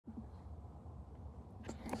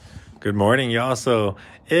Good morning, y'all. So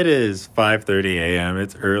it is 5:30 a.m.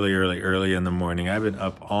 It's early in the morning. I've been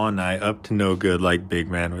up all night, up to no good, like Big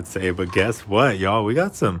Man would say. But guess what, y'all? We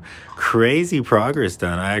got some crazy progress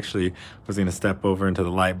done. I actually was going to step over into the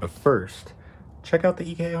light, but first, check out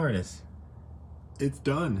the EK harness. It's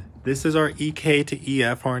done. This is our EK to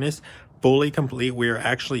EF harness, fully complete. We are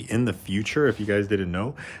actually in the future, if you guys didn't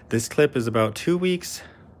know. This clip is about 2 weeks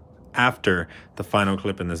after the final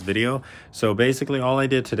clip in this video. So basically all I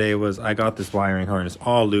did today was I got this wiring harness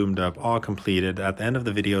all loomed up, all completed. At the end of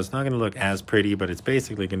the video, it's not going to look as pretty, but it's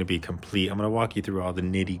basically going to be complete. I'm going to walk you through all the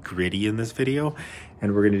nitty gritty in this video,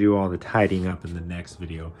 and we're going to do all the tidying up in the next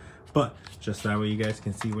video. But just that way you guys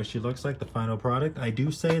can see what she looks like, the final product. I do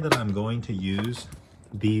say that I'm going to use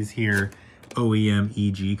these here OEM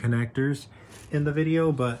EG connectors in the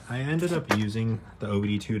video, but I ended up using the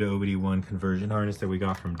OBD2 to OBD1 conversion harness that we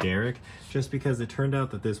got from Derek, just because it turned out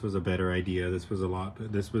that this was a better idea. This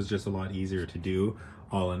was just a lot easier to do.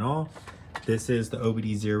 All in all, this is the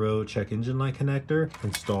OBD0 check engine light connector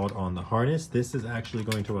installed on the harness. This is actually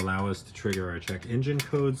going to allow us to trigger our check engine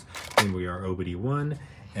codes when we are OBD1.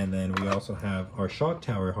 And then we also have our shock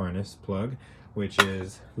tower harness plug, which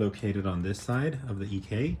is located on this side of the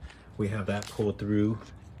EK. We have that pulled through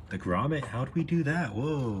the grommet. How do we do that?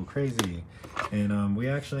 Whoa, crazy. And we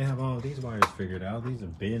actually have all of these wires figured out. These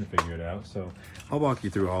have been figured out, so I'll walk you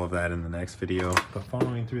through all of that in the next video. But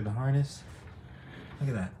following through the harness, look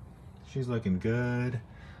at that. She's looking good,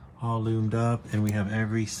 all loomed up, and we have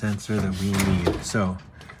every sensor that we need. So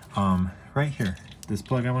right here, this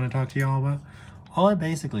plug I want to talk to y'all about, all it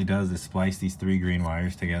basically does is splice these 3 green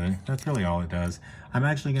wires together. That's really all it does. I'm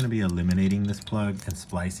actually going to be eliminating this plug and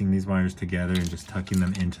splicing these wires together and just tucking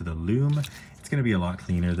them into the loom. It's going to be a lot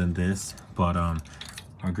cleaner than this, but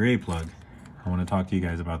our gray plug, I want to talk to you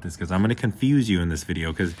guys about this because I'm going to confuse you in this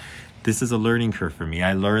video because this is a learning curve for me.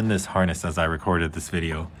 I learned this harness as I recorded this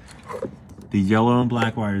video. The yellow and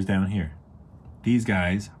black wires down here, these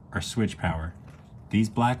guys are switch power. These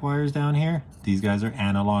black wires down here, these guys are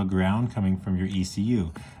analog ground coming from your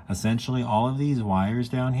ECU. Essentially, all of these wires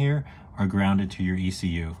down here are grounded to your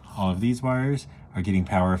ECU. All of these wires are getting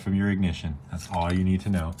power from your ignition. That's all you need to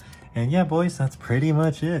know. And yeah, boys, that's pretty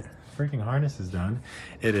much it. Freaking harness is done.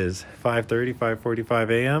 It is 5:45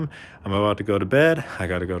 a.m. I'm about to go to bed. I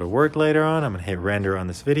got to go to work later on. I'm going to hit render on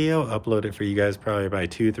this video, upload it for you guys probably by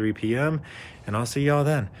 2-3 p.m. And I'll see y'all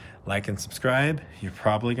then. Like and subscribe. You're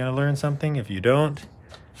probably going to learn something. If you don't,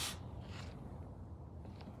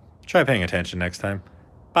 try paying attention next time.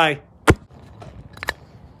 Bye.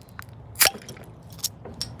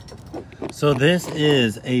 So this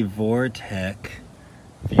is a Vortec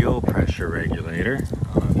fuel pressure regulator.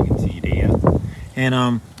 I don't know if you can see it yet.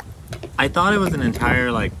 And I thought it was an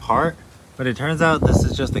entire part, but it turns out this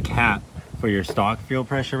is just a cap for your stock fuel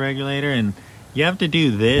pressure regulator, and you have to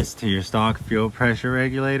do this to your stock fuel pressure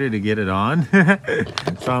regulator to get it on.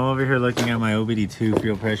 So I'm over here looking at my OBD2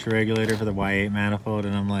 fuel pressure regulator for the Y8 manifold,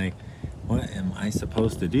 and I'm like, what am I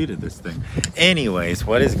supposed to do to this thing? Anyways,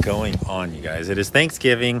 what is going on, you guys? It is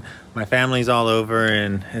Thanksgiving. My family's all over,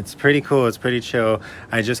 and it's pretty cool. It's pretty chill.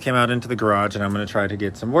 I just came out into the garage, and I'm going to try to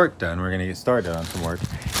get some work done. We're going to get started on some work.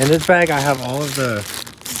 In this bag, I have all of the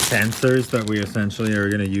sensors that we essentially are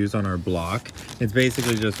going to use on our block. It's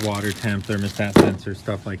basically just water temp, thermostat sensors,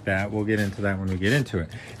 stuff like that. We'll get into that when we get into it.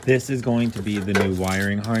 This is going to be the new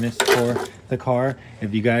wiring harness for the car.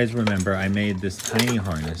 If you guys remember, I made this tiny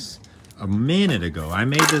harness a minute ago. I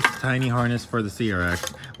made this tiny harness for the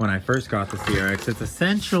CRX when I first got the CRX. It's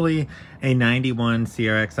essentially a 91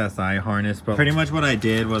 CRX SI harness, but pretty much what I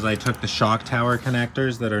did was I took the shock tower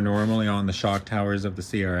connectors that are normally on the shock towers of the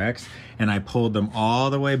CRX, and I pulled them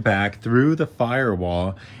all the way back through the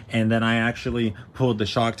firewall, and then I actually pulled the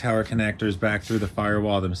shock tower connectors back through the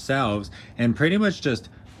firewall themselves, and pretty much just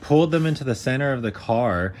pulled them into the center of the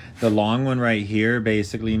car. The long one right here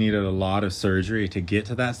basically needed a lot of surgery to get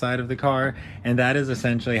to that side of the car, and that is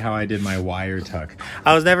essentially how I did my wire tuck.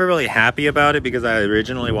 I was never really happy about it because I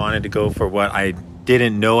originally wanted to go for what I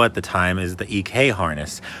didn't know at the time is the EK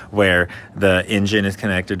harness, where the engine is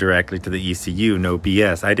connected directly to the ECU, no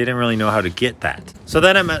BS. I didn't really know how to get that. So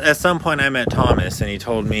then at some point I met Thomas, and he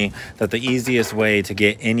told me that the easiest way to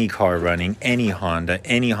get any car running, any Honda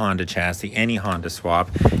chassis, any Honda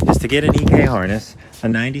swap, is to get an EK harness, a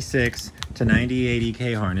 96 to 98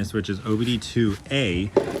 EK harness, which is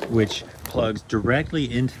OBD2A, which plugs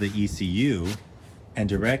directly into the ECU and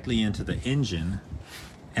directly into the engine.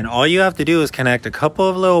 And all you have to do is connect a couple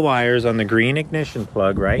of little wires on the green ignition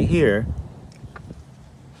plug right here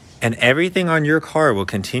And everything on your car will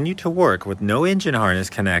continue to work with no engine harness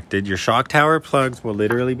connected. Your shock tower plugs will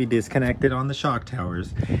literally be disconnected on the shock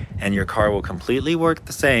towers, and your car will completely work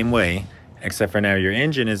the same way, except for now your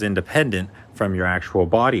engine is independent from your actual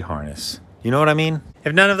body harness. You know what I mean?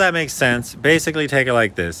 If none of that makes sense, basically take it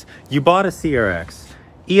like this. You bought a CRX.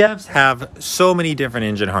 EFs have so many different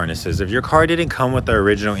engine harnesses. If your car didn't come with the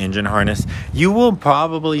original engine harness, you will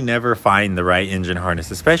probably never find the right engine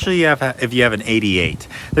harness, especially if you have an 88.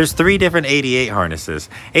 There's 3 different 88 harnesses.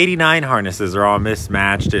 89 harnesses are all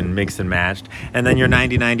mismatched and mix and matched. And then your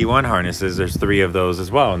 90-91 harnesses, there's 3 of those as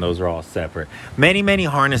well, and those are all separate. Many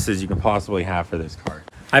harnesses you can possibly have for this car.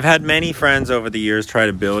 I've had many friends over the years try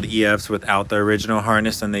to build EFs without the original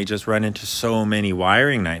harness, and they just run into so many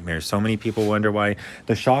wiring nightmares. So many people wonder why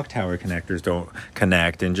the shock tower connectors don't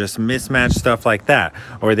connect and just mismatch stuff like that.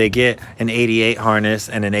 Or they get an 88 harness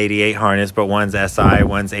and an 88 harness, but one's SI,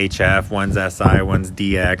 one's HF, one's SI, one's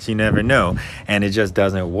DX. You never know. And it just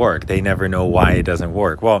doesn't work. They never know why it doesn't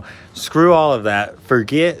work. Well, screw all of that.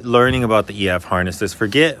 Forget learning about the EF harnesses.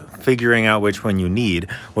 Forget figuring out which one you need.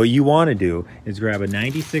 What you want to do is grab a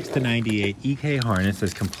 96 to 98 EK harness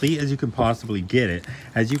as complete as you can possibly get it.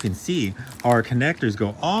 As you can see, our connectors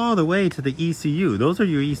go all the way to the ECU. Those are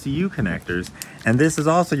your ECU connectors. And this is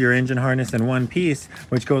also your engine harness in one piece,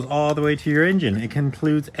 which goes all the way to your engine. It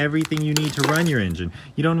includes everything you need to run your engine.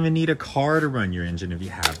 You don't even need a car to run your engine if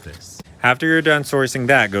you have this. After you're done sourcing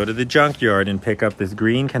that, go to the junkyard and pick up this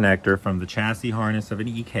green connector from the chassis harness of an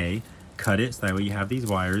EK. Cut it so that way you have these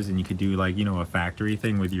wires, and you could do, like, you know, a factory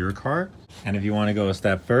thing with your car. And if you want to go a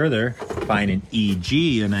step further, find an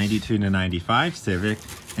EG, a 92 to 95 Civic,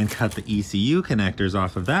 and cut the ECU connectors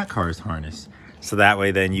off of that car's harness. So that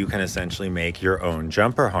way then you can essentially make your own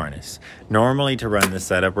jumper harness. Normally to run this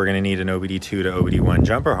setup, we're going to need an OBD2 to OBD1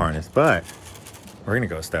 jumper harness, but we're going to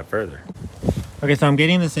go a step further. Okay, so I'm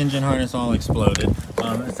getting this engine harness all exploded.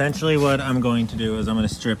 Essentially what I'm going to do is I'm going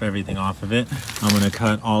to strip everything off of it. I'm going to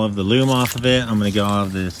cut all of the loom off of it. I'm going to get all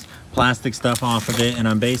of this plastic stuff off of it, and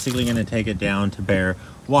I'm basically going to take it down to bare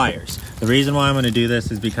wires. The reason why I'm going to do this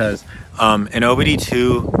is because an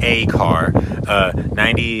OBD2A car, a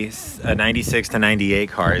 96 to 98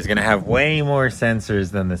 car is going to have way more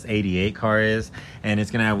sensors than this 88 car is, and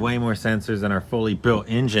it's going to have way more sensors than our fully built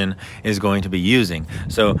engine is going to be using.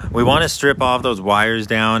 So we want to strip all of those wires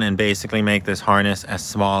down and basically make this harness as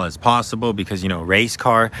small as possible, because, you know, race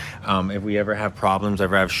car, if we ever have problems,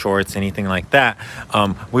 ever have shorts, anything like that,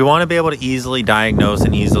 we want to be able to easily diagnose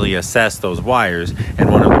and easily assess those wires.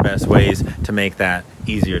 And one of the best ways to make that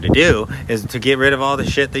easier to do is to get rid of all the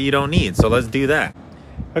shit that you don't need. So let's do that.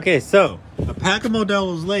 Okay, so a pack of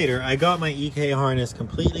Modelos later, I got my EK harness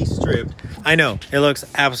completely stripped. I know, it looks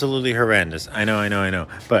absolutely horrendous. I know,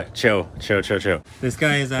 but chill. This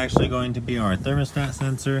guy is actually going to be our thermostat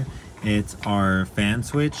sensor. It's our fan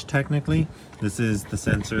switch, technically. This is the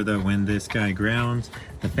sensor that when this guy grounds,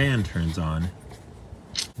 the fan turns on.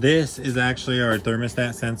 This is actually our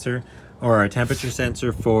thermostat sensor, or our temperature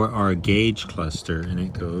sensor for our gauge cluster, and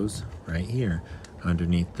it goes right here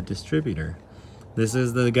underneath the distributor. This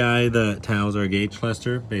is the guy that tells our gauge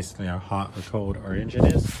cluster basically how hot or cold our engine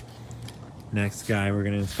is. Next guy we're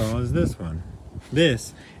going to install is this one.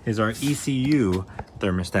 This is our ECU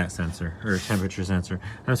thermostat sensor, or temperature sensor.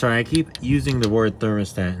 I'm sorry, I keep using the word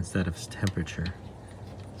thermostat instead of temperature,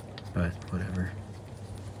 but whatever.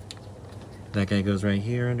 That guy goes right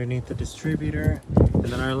here underneath the distributor. And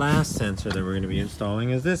then our last sensor that we're going to be installing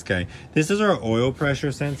is this guy. This is our oil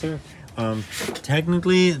pressure sensor.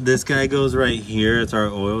 Technically, this guy goes right here. It's our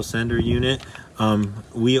oil sender unit.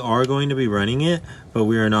 We are going to be running it, but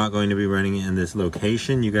we are not going to be running it in this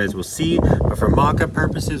location. You guys will see, but for mock-up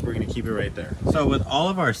purposes, we're going to keep it right there. So with all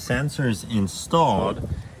of our sensors installed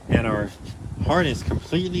and our harness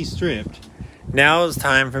completely stripped, now it's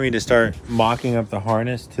time for me to start mocking up the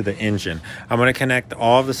harness to the engine. I'm going to connect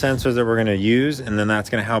all of the sensors that we're going to use, and then that's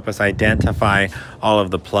going to help us identify all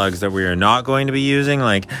of the plugs that we are not going to be using.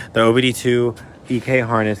 Like the OBD2 EK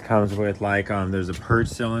harness comes with, like, there's a purge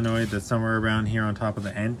solenoid that's somewhere around here on top of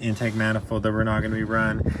the intake manifold that we're not going to be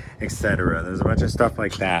run, etc. There's a bunch of stuff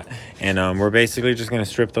like that, and we're basically just going to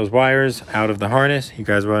strip those wires out of the harness. You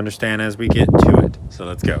guys will understand as we get to it. So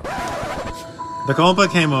let's go. The compa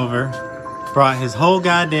came over, brought his whole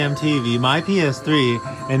goddamn TV, my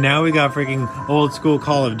PS3, and now we got freaking old school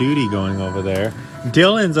Call of Duty going over there.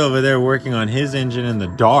 Dylan's over there working on his engine in the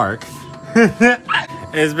dark.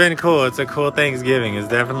 It's been cool. It's a cool Thanksgiving. It's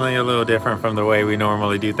definitely a little different from the way we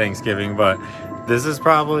normally do Thanksgiving, but this is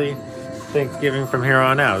probably Thanksgiving from here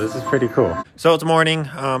on out. This is pretty cool. So it's morning.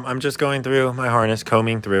 I'm just going through my harness,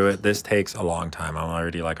 combing through it. This takes a long time. I'm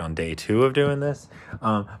already like on day 2 of doing this.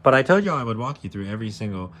 But I told you I would walk you through every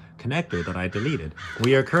single connector that I deleted.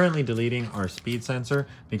 We are currently deleting our speed sensor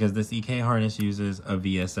because this EK harness uses a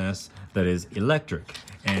VSS that is electric.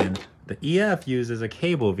 And the EF uses a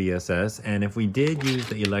cable VSS, and if we did use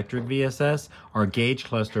the electric VSS, our gauge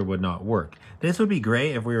cluster would not work. This would be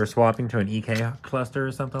great if we were swapping to an EK cluster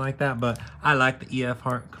or something like that, but I like the EF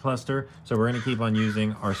cluster, so we're going to keep on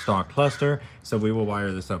using our stock cluster, so we will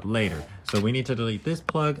wire this up later. So we need to delete this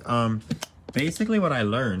plug. Basically what I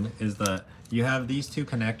learned is that you have these 2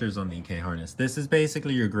 connectors on the EK harness. This is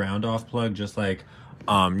basically your ground off plug, just like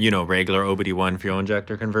you know, regular OBD1 fuel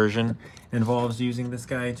injector conversion involves using this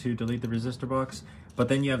guy to delete the resistor box. But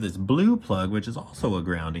then you have this blue plug, which is also a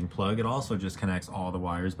grounding plug. It also just connects all the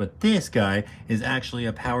wires. But this guy is actually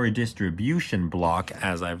a power distribution block,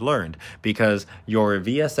 as I've learned, because your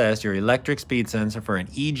VSS, your electric speed sensor for an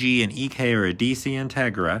EG, an EK, or a DC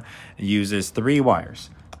Integra uses 3 wires.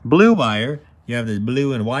 Blue wire, you have this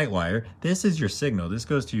blue and white wire. This is your signal. This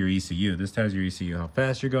goes to your ECU. This tells your ECU how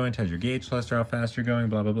fast you're going, tells your gauge cluster how fast you're going,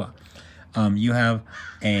 blah, blah, blah. You have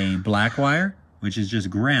a black wire, which is just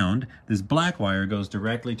ground. This black wire goes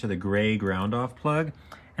directly to the gray ground off plug.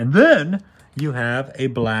 And then you have a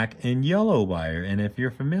black and yellow wire. And if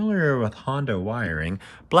you're familiar with Honda wiring,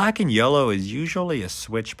 black and yellow is usually a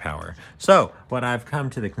switch power. So what I've come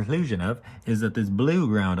to the conclusion of is that this blue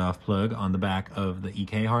ground off plug on the back of the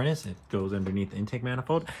EK harness, it goes underneath the intake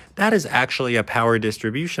manifold, that is actually a power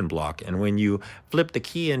distribution block. And when you flip the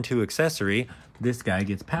key into accessory, this guy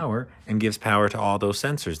gets power and gives power to all those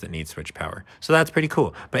sensors that need switch power. So that's pretty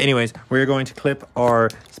cool. But anyways, we're going to clip our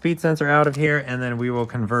speed sensor out of here, and then we will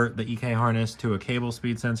convert the EK harness to a cable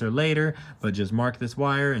speed sensor later, but just mark this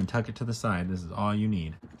wire and tuck it to the side. This is all you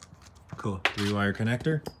need. Cool, 3-wire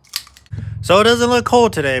connector. So it doesn't look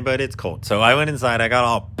cold today, but it's cold. So I went inside, I got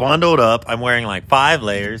all bundled up. I'm wearing like 5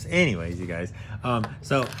 layers. Anyways, you guys.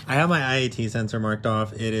 So I have my IAT sensor marked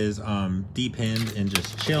off. It is depinned and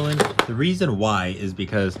just chilling. The reason why is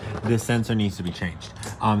because this sensor needs to be changed.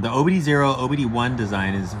 The OBD0, OBD1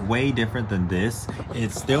 design is way different than this.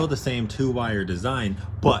 It's still the same 2-wire design,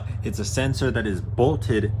 but it's a sensor that is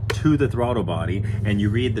bolted to the throttle body, and you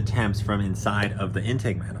read the temps from inside of the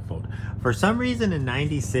intake manifold. For some reason in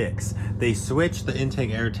 '96, they switched the intake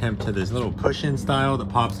air temp to this little push-in style that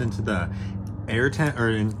pops into the air temp, or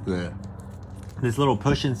in the this little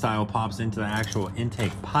push-in style pops into the actual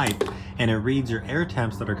intake pipe, and it reads your air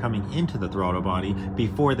temps that are coming into the throttle body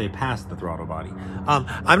before they pass the throttle body.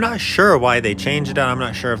 I'm not sure why they changed it. I'm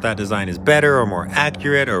not sure if that design is better or more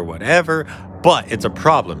accurate or whatever, but it's a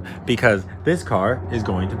problem because this car is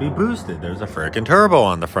going to be boosted. There's a freaking turbo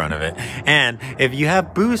on the front of it. And if you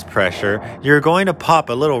have boost pressure, you're going to pop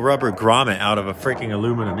a little rubber grommet out of a freaking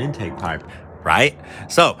aluminum intake pipe, right?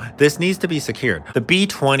 So this needs to be secured. The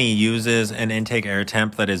B20 uses an intake air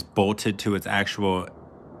temp that is bolted to its actual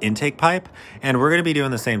intake pipe, and we're going to be doing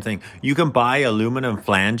the same thing. You can buy aluminum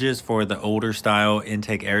flanges for the older style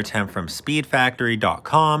intake air temp from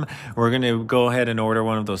speedfactory.com. We're going to go ahead and order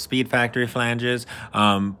one of those Speed Factory flanges.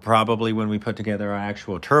 Probably when we put together our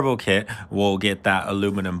actual turbo kit, we'll get that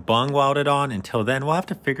aluminum bung welded on. Until then, we'll have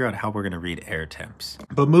to figure out how we're going to read air temps.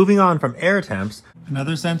 But moving on from air temps,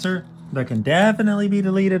 another sensor that can definitely be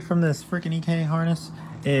deleted from this freaking EK harness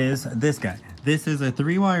is this guy. This is a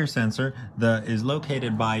 3-wire sensor that is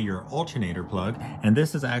located by your alternator plug, and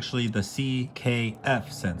this is actually the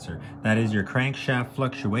CKF sensor. That is your crankshaft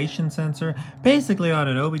fluctuation sensor. Basically on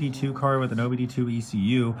an OBD2 car with an OBD2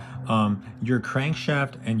 ECU, your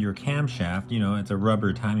crankshaft and your camshaft, you know, it's a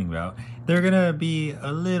rubber timing belt, they're gonna be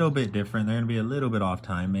a little bit different. They're gonna be a little bit off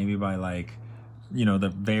time, maybe by like, you know, the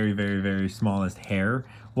very, very, very smallest hair.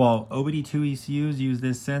 Well, OBD2 ECUs use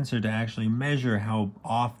this sensor to actually measure how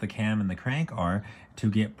off the cam and the crank are to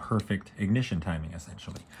get perfect ignition timing,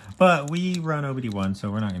 essentially. But we run OBD1, so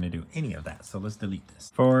we're not going to do any of that. So let's delete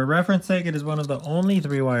this. For reference sake, it is one of the only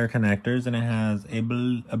 3-wire connectors, and it has a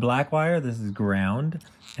black wire. This is ground.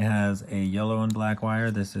 It has a yellow and black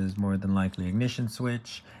wire. This is more than likely ignition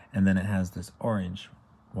switch. And then it has this orange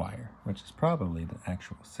wire, which is probably the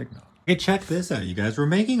actual signal. Okay, check this out, you guys. We're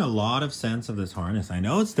making a lot of sense of this harness. I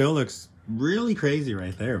know it still looks really crazy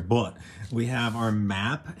right there, but we have our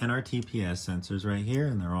map and our TPS sensors right here,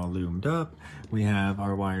 and they're all loomed up. We have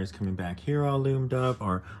our wires coming back here all loomed up.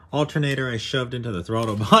 Our alternator I shoved into the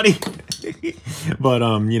throttle body. But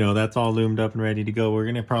you know, that's all loomed up and ready to go. We're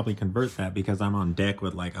gonna probably convert that because I'm on deck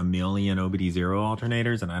with like a million OBD0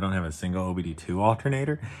 alternators and I don't have a single OBD2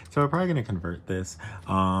 alternator, so we're probably gonna convert this.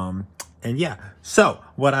 And yeah, so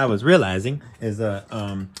what I was realizing is that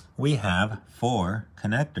we have 4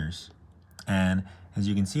 connectors. And as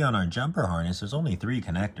you can see on our jumper harness, there's only 3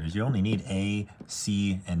 connectors. You only need A,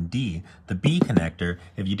 C, and D. The B connector,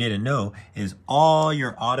 if you didn't know, is all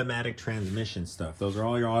your automatic transmission stuff. Those are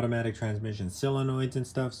all your automatic transmission solenoids and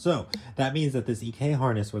stuff. So that means that this EK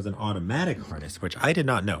harness was an automatic harness, which I did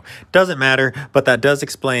not know. Doesn't matter, but that does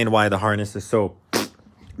explain why the harness is so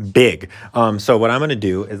big. So what I'm going to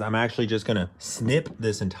do is I'm actually just going to snip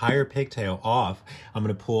this entire pigtail off. I'm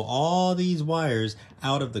going to pull all these wires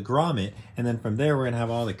out of the grommet, and then from there we're going to have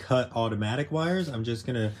all the cut automatic wires. I'm just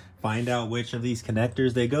going to find out which of these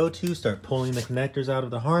connectors they go to, start pulling the connectors out of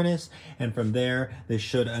the harness, and from there this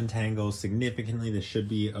should untangle significantly. This should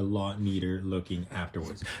be a lot neater looking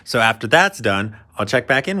afterwards. So after that's done, I'll check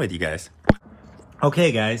back in with you guys.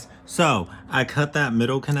 Okay guys, so I cut that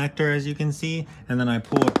middle connector, as you can see, and then I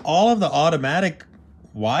pulled all of the automatic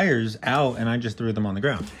wires out and I just threw them on the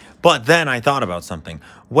ground. But then I thought about something.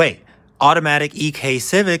 Wait, automatic EK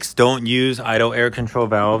Civics don't use idle air control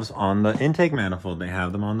valves on the intake manifold. They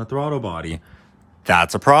have them on the throttle body.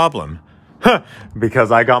 That's a problem.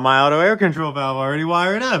 Because I got my auto air control valve already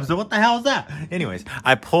wired up. So what the hell is that? Anyways,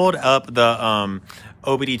 I pulled up the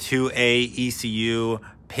OBD2A ECU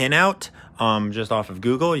pinout. Just off of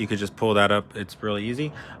Google. You could just pull that up. It's really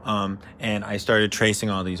easy. And I started tracing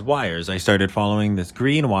all these wires. I started following this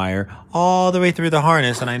green wire all the way through the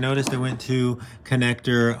harness, and I noticed it went to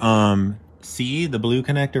connector C, the blue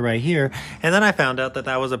connector right here. And then I found out that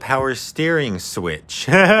that was a power steering switch.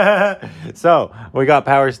 So we got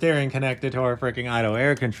power steering connected to our freaking idle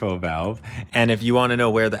air control valve. And if you want to know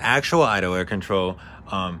where the actual idle air control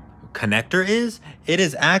connector is, it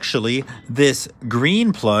is actually this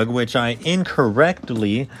green plug, which I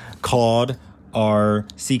incorrectly called our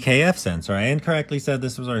CKF sensor. I incorrectly said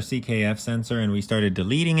this was our CKF sensor, and we started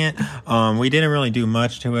deleting it. We didn't really do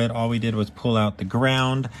much to it. All we did was pull out the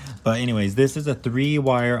ground. But anyways, this is a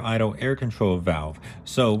 3-wire idle air control valve.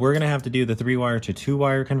 So we're gonna have to do the 3-wire to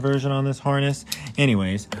 2-wire conversion on this harness.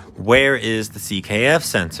 Anyways, where is the CKF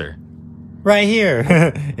sensor? Right here.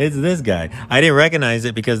 It's this guy. I didn't recognize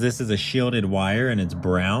it because this is a shielded wire and it's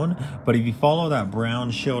brown. But if you follow that brown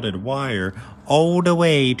shielded wire all the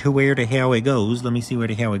way to where the hell it goes, let me see where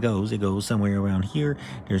the hell it goes. It goes somewhere around here.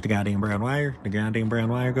 There's the goddamn brown wire. The goddamn brown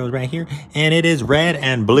wire goes right here. And it is red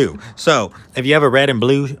and blue. So if you have a red and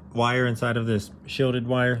blue wire inside of this shielded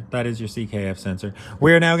wire, that is your CKF sensor.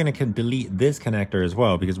 We're now going to delete this connector as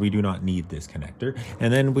well because we do not need this connector.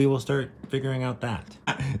 And then we will start figuring out that.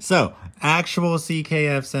 So actual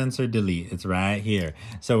CKF sensor delete. It's right here.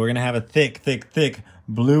 So we're going to have a thick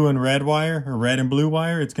blue and red wire, or red and blue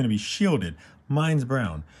wire. It's going to be shielded. Mine's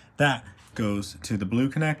brown. That goes to the blue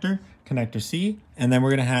connector, connector C, and then we're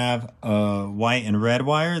going to have a white and red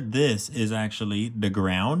wire. This is actually the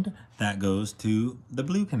ground. That goes to the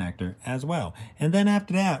blue connector as well. And then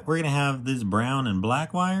after that, we're going to have this brown and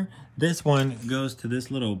black wire. This one goes to this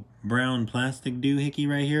little brown plastic doohickey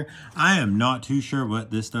right here. I am not too sure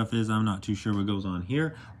what this stuff is. I'm not too sure what goes on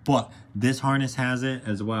here, but this harness has it,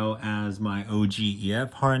 as well as my OG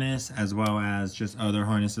EF harness, as well as just other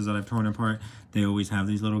harnesses that I've torn apart. They always have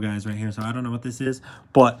these little guys right here. So I don't know what this is,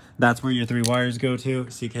 but that's where your 3 wires go to.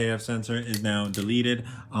 CKF sensor is now deleted.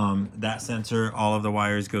 That sensor, all of the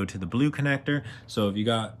wires go to the blue connector. So if you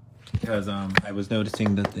got, because I was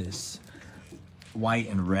noticing that this white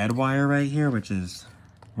and red wire right here, which is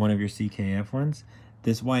one of your CKF ones,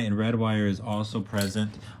 this white and red wire is also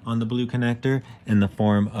present on the blue connector in the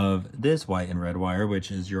form of this white and red wire,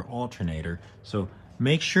 which is your alternator. So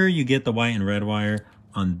make sure you get the white and red wire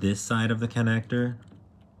on this side of the connector,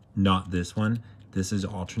 not this one. This is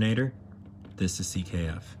alternator. This is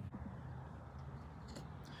CKF.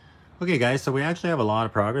 Okay guys, so we actually have a lot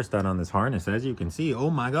of progress done on this harness. As you can see, oh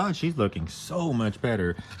my god, she's looking so much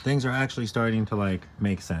better. Things are actually starting to like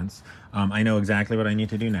make sense. I know exactly what I need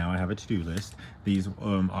to do now. I have a to-do list. These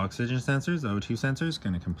oxygen sensors, the O2 sensors,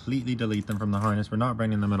 gonna completely delete them from the harness. We're not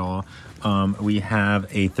bringing them at all. We have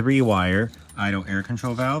a 3-wire idle air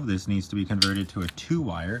control valve. This needs to be converted to a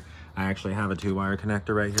 2-wire. I actually have a 2-wire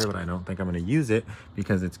connector right here, but I don't think I'm gonna use it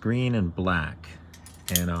because it's green and black.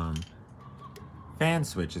 And fan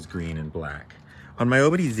switch is green and black. On my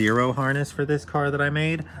OBD0 harness for this car that I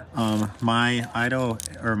made, my idle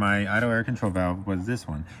air control valve was this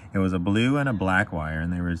one. It was a blue and a black wire,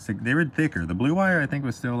 and they were thicker. The blue wire I think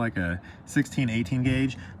was still like a 16-18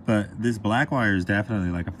 gauge, but this black wire is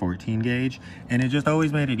definitely like a 14 gauge, and it just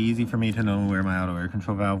always made it easy for me to know where my auto air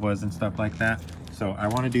control valve was and stuff like that. So I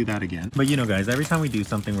want to do that again. But you know guys, every time we do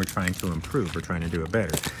something, we're trying to improve. We're trying to do it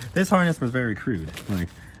better. This harness was very crude. Like,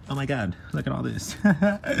 Oh my God, look at all this.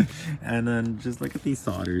 And then just look at these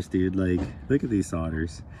solders, dude. Like, look at these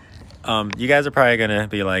solders. You guys are probably gonna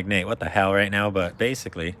be like, Nate, what the hell right now? But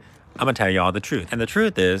basically, I'm gonna tell you all the truth. And the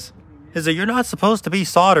truth is that you're not supposed to be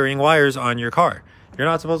soldering wires on your car. You're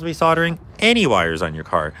not supposed to be soldering any wires on your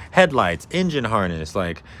car. Headlights, engine harness,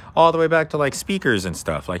 like all the way back to like speakers and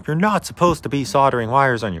stuff. Like, you're not supposed to be soldering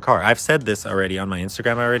wires on your car. I've said this already on my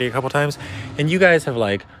Instagram already a couple times, and you guys have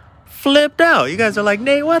like flipped out. You guys are like,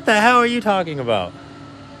 Nate, what the hell are you talking about?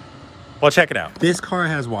 Well, check it out. This car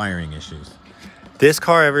has wiring issues. This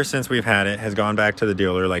car, ever since we've had it, has gone back to the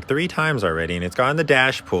dealer like 3 times already, and it's gotten the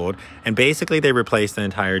dash pulled, and basically they replaced the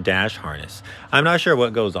entire dash harness. I'm not sure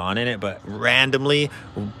what goes on in it, but randomly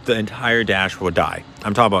the entire dash will die.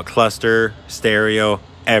 I'm talking about cluster, stereo,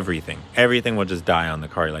 everything. Everything will just die on the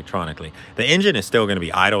car electronically. The engine is still going to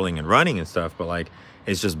be idling and running and stuff, but like,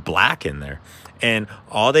 it's just black in there. And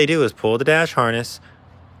all they do is pull the dash harness,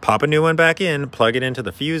 pop a new one back in, plug it into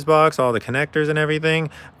the fuse box, all the connectors and everything,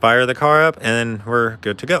 fire the car up, and then we're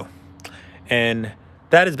good to go. And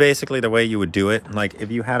that is basically the way you would do it. Like, if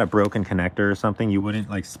you had a broken connector or something, you wouldn't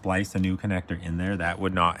like splice a new connector in there. That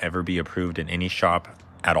would not ever be approved in any shop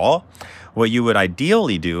at all. What you would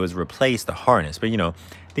ideally do is replace the harness. But you know,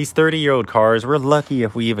 these 30-year-old cars, we're lucky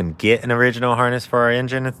if we even get an original harness for our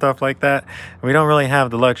engine and stuff like that. We don't really have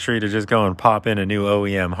the luxury to just go and pop in a new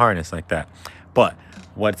OEM harness like that. But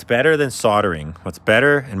what's better than soldering, what's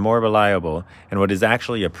better and more reliable, and what is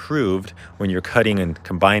actually approved when you're cutting and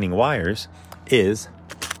combining wires is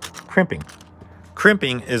crimping.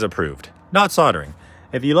 Crimping is approved, not soldering.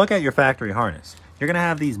 If you look at your factory harness, you're going to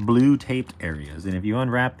have these blue taped areas. And if you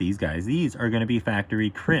unwrap these guys, these are going to be factory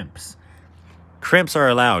crimps. Crimps are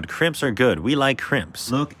allowed. Crimps are good. We like crimps.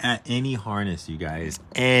 Look at any harness, you guys.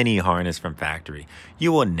 Any harness from factory.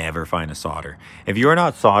 You will never find a solder. If you're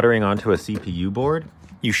not soldering onto a CPU board,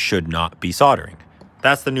 you should not be soldering.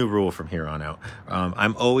 That's the new rule from here on out.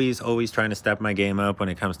 I'm always trying to step my game up when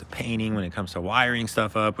it comes to painting, when it comes to wiring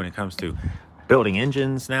stuff up, when it comes to building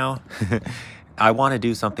engines now. I want to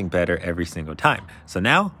do something better every single time. So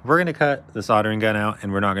now we're going to cut the soldering gun out,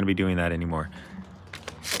 and we're not going to be doing that anymore.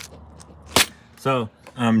 So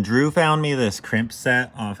Drew found me this crimp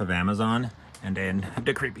set off of Amazon, and then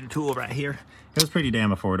the crimping tool right here. It was pretty damn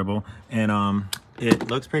affordable, and it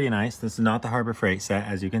looks pretty nice. This is not the Harbor Freight set,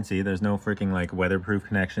 as you can see. There's no freaking like weatherproof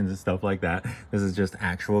connections and stuff like that. This is just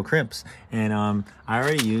actual crimps, and I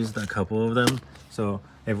already used a couple of them. So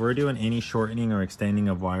if we're doing any shortening or extending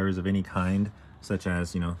of wires of any kind, such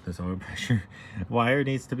as, you know, this oil pressure wire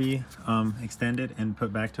needs to be extended and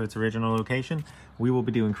put back to its original location, we will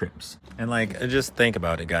be doing crimps. And like, just think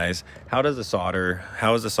about it, guys. How is the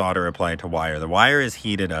solder applied to wire? The wire is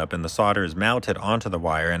heated up and the solder is mounted onto the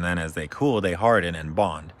wire, and then as they cool, they harden and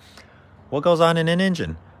bond. What goes on in an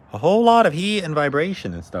engine? A whole lot of heat and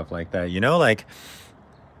vibration and stuff like that, you know? Like,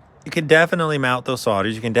 you can definitely mount those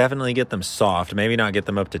solders. You can definitely get them soft. Maybe not get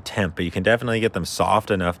them up to temp, but you can definitely get them soft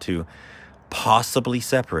enough to possibly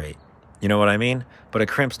separate. You know what I mean? But a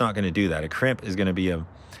crimp's not going to do that. A crimp is going to be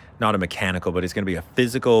not a mechanical, but it's going to be a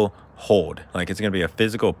physical hold. Like, it's going to be a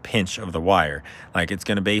physical pinch of the wire. Like, it's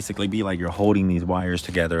going to basically be like you're holding these wires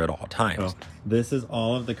together at all times. So this is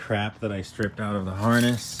all of the crap that I stripped out of the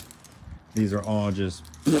harness. These are all just,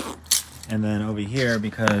 and then over here,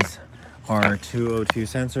 because our 202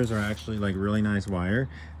 sensors are actually like really nice wire,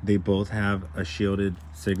 they both have a shielded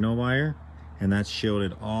signal wire, and that's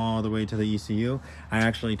shielded all the way to the ECU. I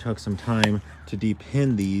actually took some time to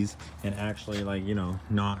depin these and actually, like, you know,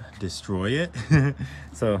 not destroy it.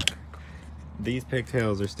 So these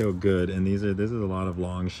pigtails are still good, and this is a lot of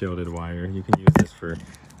long shielded wire. You can use this for,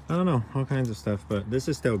 I don't know, all kinds of stuff, but this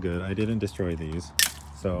is still good. I didn't destroy these,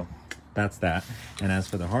 so that's that. And as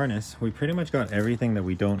for the harness, we pretty much got everything that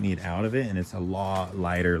we don't need out of it, and it's a lot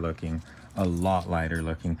lighter looking.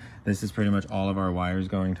 This is pretty much all of our wires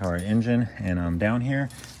going to our engine, and down here,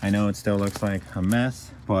 I know it still looks like a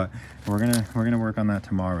mess, but we're gonna work on that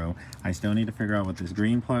tomorrow. I still need to figure out what this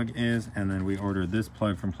green plug is, and then we ordered this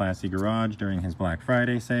plug from Classy Garage during his Black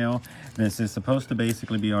Friday sale. This is supposed to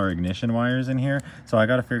basically be our ignition wires in here, so I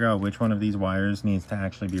got to figure out which one of these wires needs to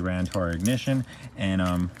actually be ran to our ignition,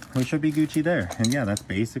 and we should be Gucci there. And yeah, that's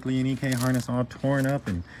basically an EK harness all torn up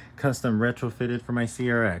and custom retrofitted for my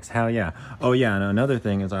CRX. Hell yeah. Oh yeah, and another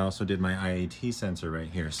thing is I also did my IAT sensor right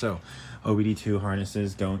here. So OBD2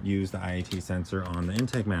 harnesses don't use the IAT sensor on the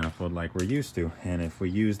intake manifold like we're used to, and if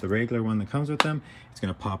we use the regular one that comes with them, it's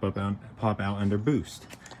going to pop out under boost.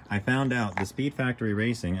 I found out the Speed Factory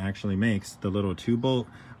Racing actually makes the little 2-bolt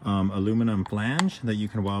aluminum flange that you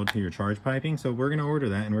can weld to your charge piping, so we're going to order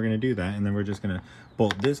that, and we're going to do that, and then we're just going to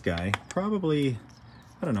bolt this guy probably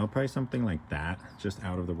I don't know, probably something like that, just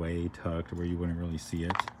out of the way, tucked where you wouldn't really see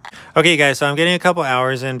it. Okay, guys, so I'm getting a couple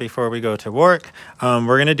hours in before we go to work. We're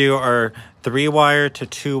going to do our 3-wire to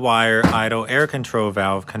 2-wire idle air control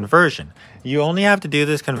valve conversion. You only have to do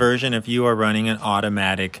this conversion if you are running an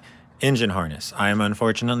automatic engine harness. I am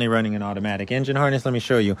unfortunately running an automatic engine harness. Let me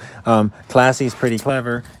show you. Classy's pretty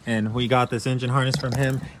clever, and we got this engine harness from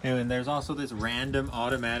him. And there's also this random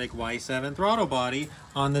automatic Y7 throttle body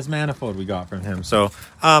on this manifold we got from him. So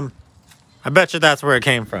I bet you that's where it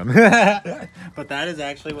came from. But that is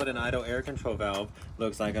actually what an idle air control valve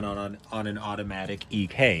looks like on an automatic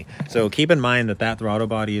EK. So keep in mind that that throttle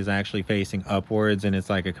body is actually facing upwards, and it's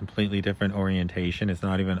like a completely different orientation. It's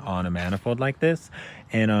not even on a manifold like this.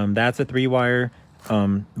 And that's a 3-wire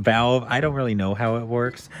valve. I don't really know how it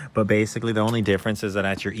works, but basically the only difference is that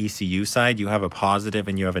at your ECU side you have a positive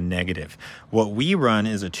and you have a negative. What we run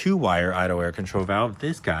is a 2-wire idle air control valve.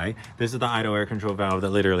 This is the idle air control valve that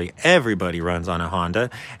literally everybody runs on a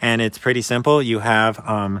Honda, and it's pretty simple. You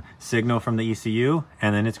have signal from the ECU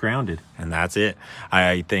and then it's grounded, and that's it.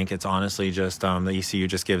 I think it's honestly just the ECU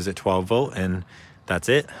just gives it 12 volt and that's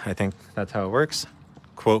it. I think that's how it works.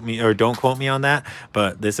 Quote me or don't quote me on that,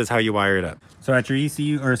 but this is how you wire it up. So at your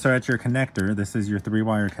ECU, or so at your connector, this is your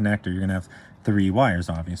 3-wire connector. You're gonna have 3 wires,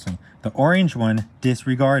 obviously. The orange one,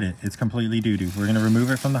 disregard it. It's completely doo-doo. We're gonna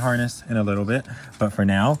remove it from the harness in a little bit, but for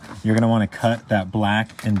now, you're gonna wanna cut that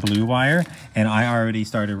black and blue wire. And I already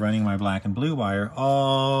started running my black and blue wire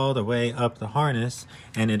all the way up the harness,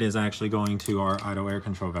 and it is actually going to our idle air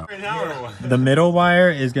control valve. The middle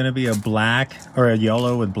wire is gonna be a black or a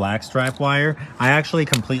yellow with black stripe wire. I actually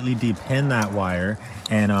completely depinned that wire,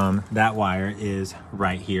 and that wire is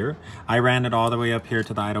right here. I ran it all the way up here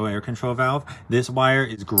to the idle air control valve. This wire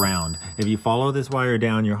is ground. If you follow this wire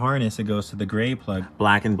down your harness, it goes to the gray plug.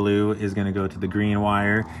 Black and blue is gonna go to the green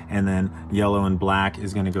wire, and then yellow and black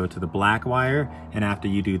is gonna go to the black wire. And after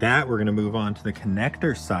you do that, we're gonna move on to the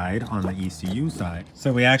connector side on the ECU side.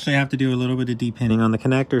 So we actually have to do a little bit of depinning on the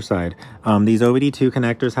connector side. These OBD2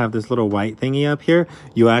 connectors have this little white thingy up here.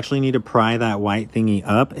 You actually need to pry that white thingy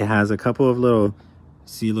up. It has a couple of little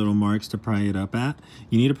marks to pry it up at.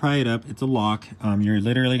 You need to pry it up. It's a lock. You're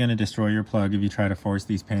literally going to destroy your plug if you try to force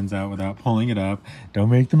these pins out without pulling it up. Don't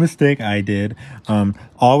make the mistake I did.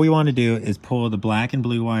 All we want to do is pull the black and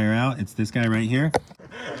blue wire out. It's this guy right here.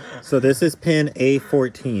 So this is pin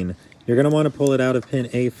A14. You're going to want to pull it out of pin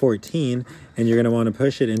A14, and you're going to want to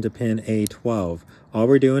push it into pin A12. All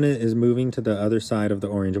we're doing is moving to the other side of the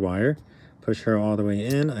orange wire. Push her all the way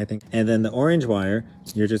in, I think. And then the orange wire,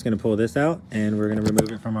 you're just gonna pull this out, and we're gonna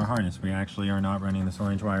remove it from our harness. We actually are not running this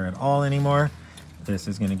orange wire at all anymore. This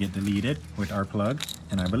is gonna get deleted with our plug.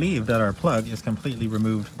 And I believe that our plug is completely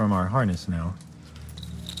removed from our harness now.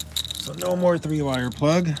 So no more 3-wire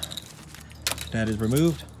plug. That is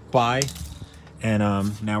removed. Bye. And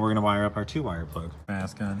now we're gonna wire up our 2-wire plug.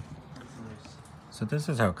 Fast gun. So this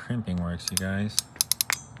is how crimping works, you guys.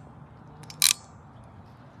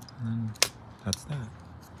 And that's that.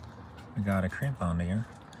 We got a crimp on there,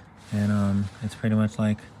 and it's pretty much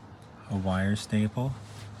like a wire staple.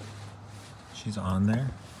 She's on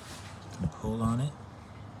there. You pull on it,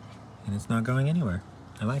 and it's not going anywhere.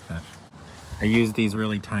 I like that. I use these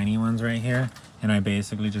really tiny ones right here, and I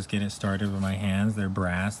basically just get it started with my hands. They're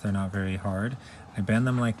brass, they're not very hard. I bend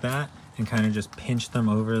them like that and kind of just pinch them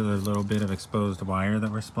over the little bit of exposed wire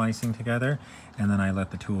that we're splicing together, and then I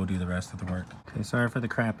let the tool do the rest of the work. Okay, sorry for the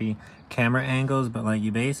crappy camera angles, but like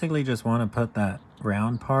you basically just want to put that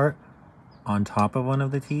round part on top of one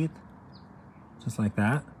of the teeth, just like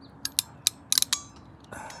that.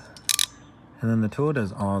 And then the tool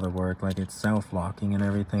does all the work, like it's self-locking and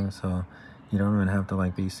everything, so you don't even have to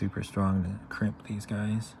like be super strong to crimp these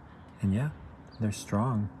guys. And yeah, they're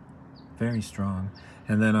strong, very strong.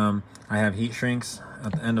 And then I have heat shrinks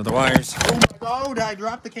at the end of the wires. Oh my God, I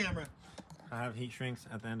dropped the camera. I have heat shrinks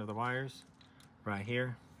at the end of the wires right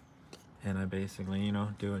here. And I basically, you know,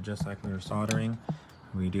 do it just like we were soldering.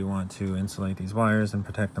 We do want to insulate these wires and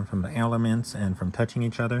protect them from the elements and from touching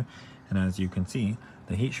each other. And as you can see,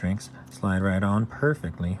 the heat shrinks slide right on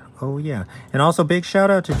perfectly. Oh yeah. And also big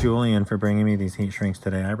shout out to Julian for bringing me these heat shrinks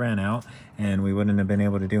today. I ran out and we wouldn't have been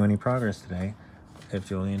able to do any progress today if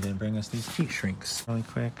Julian didn't bring us these heat shrinks. Really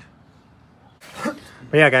quick. But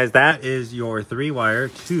yeah, guys, that is your 3-wire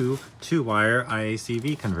to 2-wire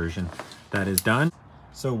IACV conversion. That is done.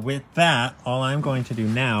 So with that, all I'm going to do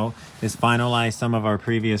now is finalize some of our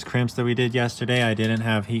previous crimps that we did yesterday. I didn't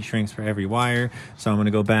have heat shrinks for every wire, so I'm going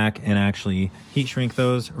to go back and actually heat shrink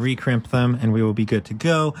those, recrimp them, and we will be good to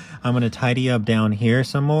go. I'm going to tidy up down here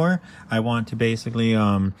some more. I want to basically,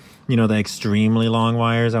 you know, the extremely long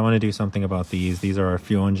wires, I want to do something about these. These are our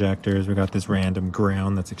fuel injectors. We got this random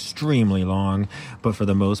ground that's extremely long, but for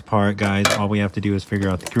the most part, guys, all we have to do is figure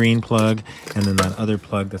out the green plug and then that other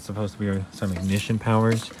plug that's supposed to be some ignition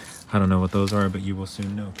powers. I don't know what those are, but you will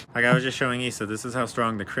soon know. Like I was just showing Issa, this is how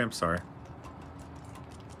strong the crimps are.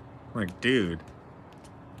 Like, dude,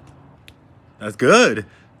 that's good.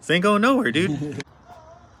 This ain't going nowhere, dude.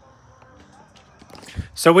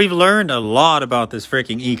 So we've learned a lot about this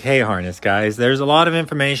freaking EK harness, guys. There's a lot of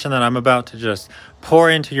information that I'm about to just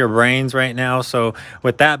pour into your brains right now. So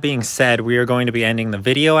with that being said, we are going to be ending the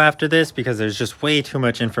video after this because there's just way too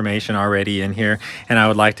much information already in here, and I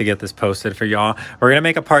would like to get this posted for y'all. We're gonna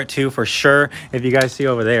make a part 2 for sure. If you guys see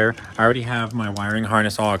over there, I already have my wiring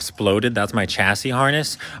harness all exploded. That's my chassis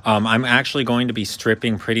harness. I'm actually going to be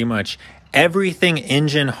stripping pretty much everything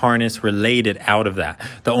engine harness related out of that.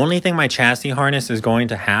 The only thing my chassis harness is going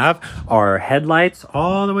to have are headlights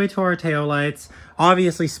all the way to our tail lights,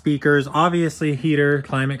 obviously speakers, obviously heater,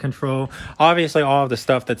 climate control, obviously all of the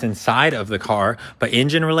stuff that's inside of the car, but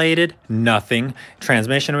engine related, nothing.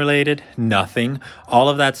 Transmission related, nothing. All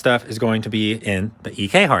of that stuff is going to be in the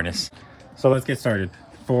EK harness. So let's get started.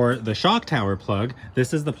 For the shock tower plug,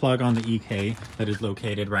 this is the plug on the EK that is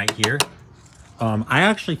located right here. I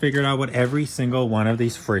actually figured out what every single one of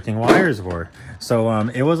these freaking wires were. So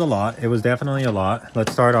it was a lot. It was definitely a lot.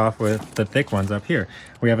 Let's start off with the thick ones up here.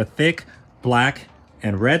 We have a thick black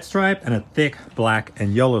and red stripe and a thick black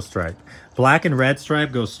and yellow stripe. Black and red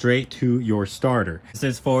stripe goes straight to your starter. This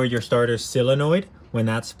is for your starter solenoid. When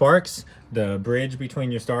that sparks, the bridge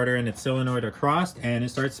between your starter and its solenoid are crossed and it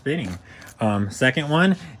starts spinning. Second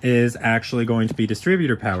one is actually going to be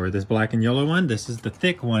distributor power. This black and yellow one, this is the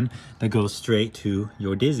thick one that goes straight to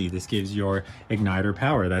your dizzy. This gives your igniter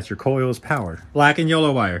power. That's your coil's power. Black and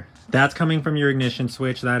yellow wire. That's coming from your ignition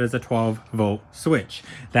switch. That is a 12-volt switch.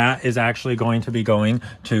 That is actually going to be going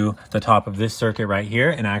to the top of this circuit right here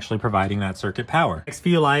and actually providing that circuit power. Next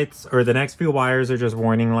few lights, or the next few wires, are just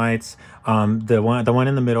warning lights. The one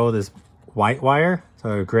in the middle, this white wire,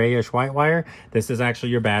 so grayish white wire, this is actually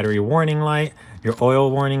your battery warning light. Your oil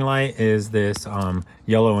warning light is this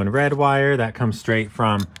yellow and red wire that comes straight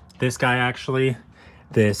from this guy actually.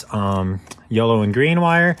 This yellow and green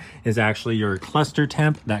wire is actually your cluster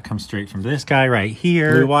temp. That comes straight from this guy right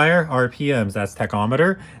here. Blue wire, RPMs, that's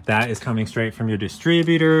tachometer. That is coming straight from your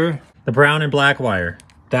distributor. The brown and black wire,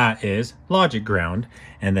 that is logic ground.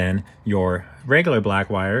 And then your regular black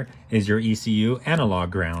wire is your ECU analog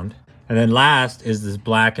ground. And then last is this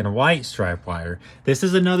black and white stripe wire. This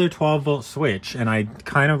is another 12-volt switch, and I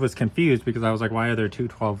kind of was confused because I was like, why are there two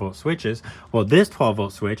 12-volt switches? Well, this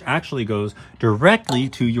 12-volt switch actually goes directly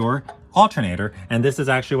to your alternator, and this is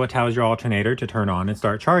actually what tells your alternator to turn on and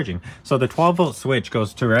start charging. So the 12-volt switch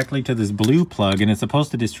goes directly to this blue plug, and it's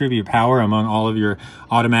supposed to distribute power among all of your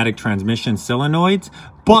automatic transmission solenoids.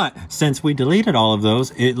 But since we deleted all of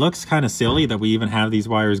those, it looks kind of silly that we even have these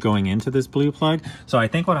wires going into this blue plug. So I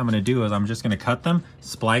think what I'm going to do is I'm just going to cut them,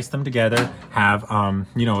 splice them together, have,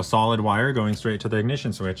 you know, a solid wire going straight to the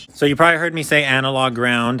ignition switch. So you probably heard me say analog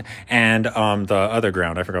ground and the other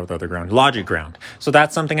ground. I forgot what the other ground, logic ground. So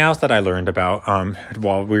that's something else that I learned about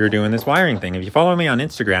while we were doing this wiring thing. If you follow me on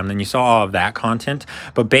Instagram, then you saw all of that content.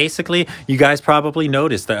 But basically, you guys probably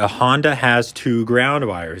noticed that a Honda has two ground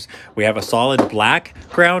wires. We have a solid black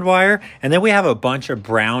ground wire, and then we have a bunch of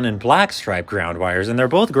brown and black stripe ground wires, and they're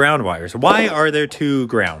both ground wires. Why are there two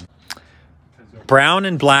ground? Brown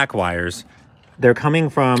and black wires, they're coming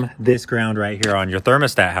from this ground right here on your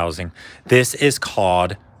thermostat housing. This is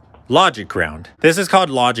called logic ground. This is called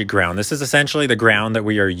logic ground. This is essentially the ground that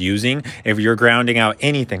we are using. If you're grounding out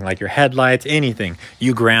anything like your headlights, anything,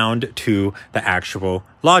 you ground to the actual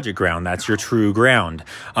logic ground. That's your true ground.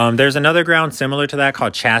 There's another ground similar to that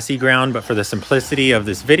called chassis ground, but for the simplicity of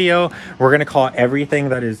this video, we're going to call everything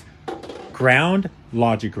that is ground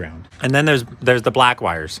logic ground. And then there's the black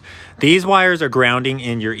wires. These wires are grounding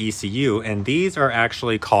in your ECU, and these are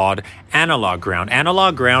actually called analog ground.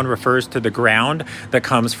 Analog ground refers to the ground that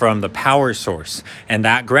comes from the power source, and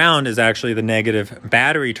that ground is actually the negative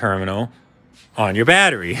battery terminal on your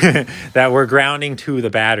battery that we're grounding to the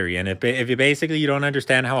battery. And if you basically you don't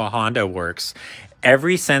understand how a Honda works,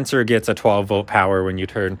 Every sensor gets a 12-volt power when you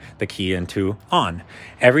turn the key into on.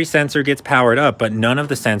 Every sensor gets powered up, but none of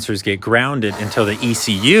the sensors get grounded until the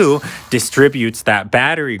ECU distributes that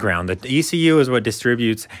battery ground. The ECU is what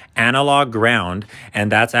distributes analog ground,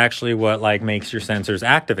 and that's actually what like makes your sensors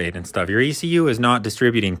activate and stuff. Your ECU is not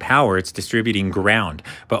distributing power, it's distributing ground,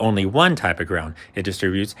 but only one type of ground. It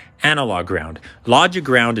distributes analog ground. Logic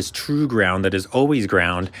ground is true ground that is always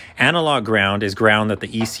ground. Analog ground is ground that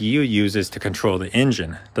the ECU uses to control the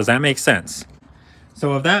engine. Does that make sense?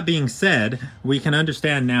 So with that being said, we can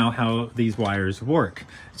understand now how these wires work.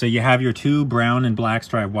 So you have your two brown and black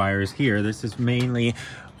stripe wires here. This is mainly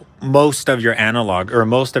most of your analog or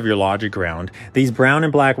most of your logic ground. These brown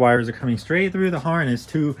and black wires are coming straight through the harness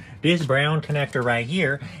to this brown connector right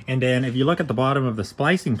here. And then if you look at the bottom of the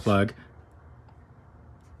splicing plug,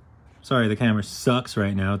 sorry, the camera sucks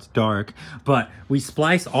right now, it's dark, but we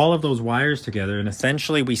splice all of those wires together and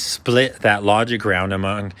essentially we split that logic ground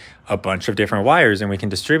among a bunch of different wires, and we can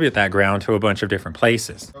distribute that ground to a bunch of different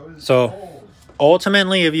places. So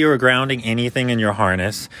ultimately, if you are grounding anything in your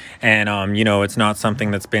harness and you know, it's not something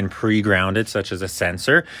that's been pre-grounded, such as a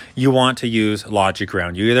sensor, you want to use logic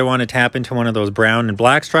ground. You either want to tap into one of those brown and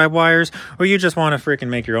black stripe wires, or you just want to freaking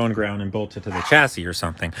make your own ground and bolt it to the chassis or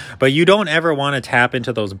something. But you don't ever want to tap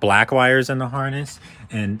into those black wires in the harness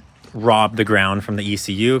and rob the ground from the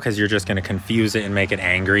ECU, because you're just going to confuse it and make it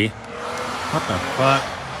angry. What the fuck?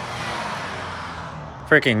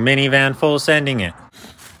 Freaking minivan full sending it.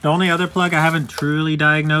 The only other plug I haven't truly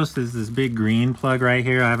diagnosed is this big green plug right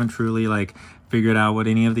here. I haven't truly like figured out what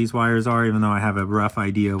any of these wires are, even though I have a rough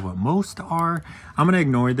idea of what most are. I'm gonna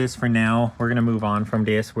ignore this for now. We're gonna move on from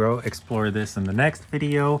this. We'll explore this in the next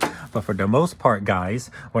video. But for the most part,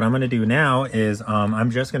 guys, what I'm gonna do now is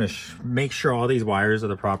I'm just gonna make sure all these wires are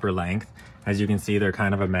the proper length. As you can see, they're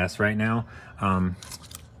kind of a mess right now.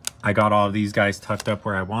 I got all of these guys tucked up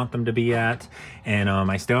where I want them to be at, and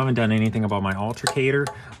I still haven't done anything about my altercator,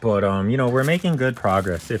 but you know, we're making good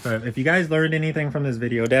progress. If you guys learned anything from this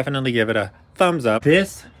video, definitely give it a thumbs up.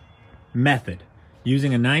 This method,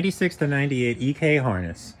 using a 96 to 98 EK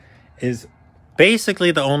harness, is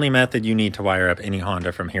basically the only method you need to wire up any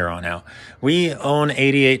Honda from here on out. We own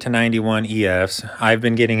 88 to 91 EFs. I've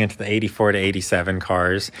been getting into the 84 to 87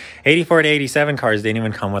 cars. 84 to 87 cars didn't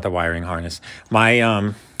even come with a wiring harness.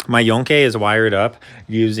 My Yonke is wired up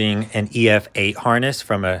using an EF8 harness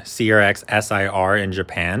from a CRX SIR in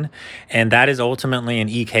Japan, and that is ultimately an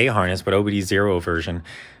EK harness, but OBD0 version.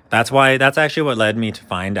 That's actually what led me to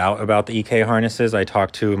find out about the EK harnesses. I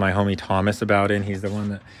talked to my homie Thomas about it, and he's the one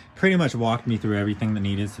that pretty much walked me through everything that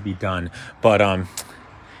needed to be done. But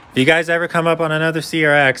if you guys ever come up on another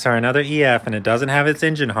CRX or another EF and it doesn't have its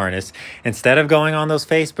engine harness, instead of going on those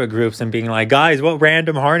Facebook groups and being like, guys, what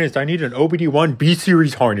random harness? I need an OBD1 B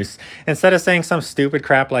series harness. Instead of saying some stupid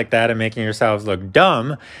crap like that and making yourselves look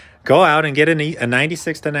dumb, go out and get a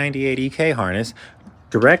 96 to 98 EK harness.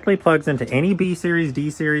 Directly plugs into any B series,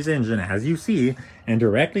 D series engine, as you see, and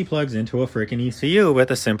directly plugs into a freaking ECU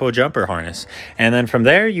with a simple jumper harness. And then from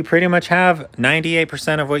there, you pretty much have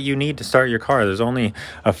 98% of what you need to start your car. There's only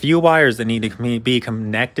a few wires that need to be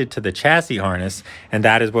connected to the chassis harness, and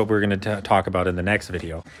that is what we're going to talk about in the next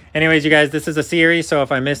video. Anyways, you guys, this is a series, so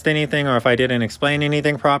if I missed anything or if I didn't explain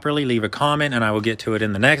anything properly, leave a comment and I will get to it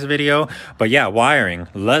in the next video. But yeah, wiring,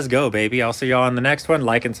 let's go, baby. I'll see y'all in the next one.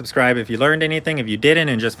 Like and subscribe if you learned anything. If you didn't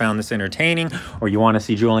and just found this entertaining, or you want to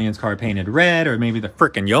see Julian's car painted red, or maybe the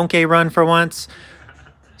frickin' Yonke run for once,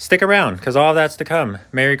 stick around, because all that's to come.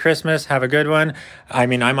 Merry Christmas, have a good one. I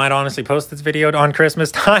mean, I might honestly post this video on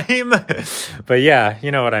Christmas time, but yeah, you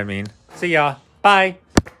know what I mean. See y'all, bye.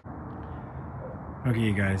 Okay,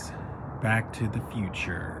 you guys, back to the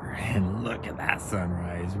future, and look at that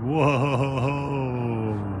sunrise.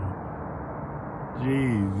 Whoa,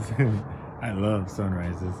 jeez. I love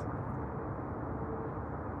sunrises.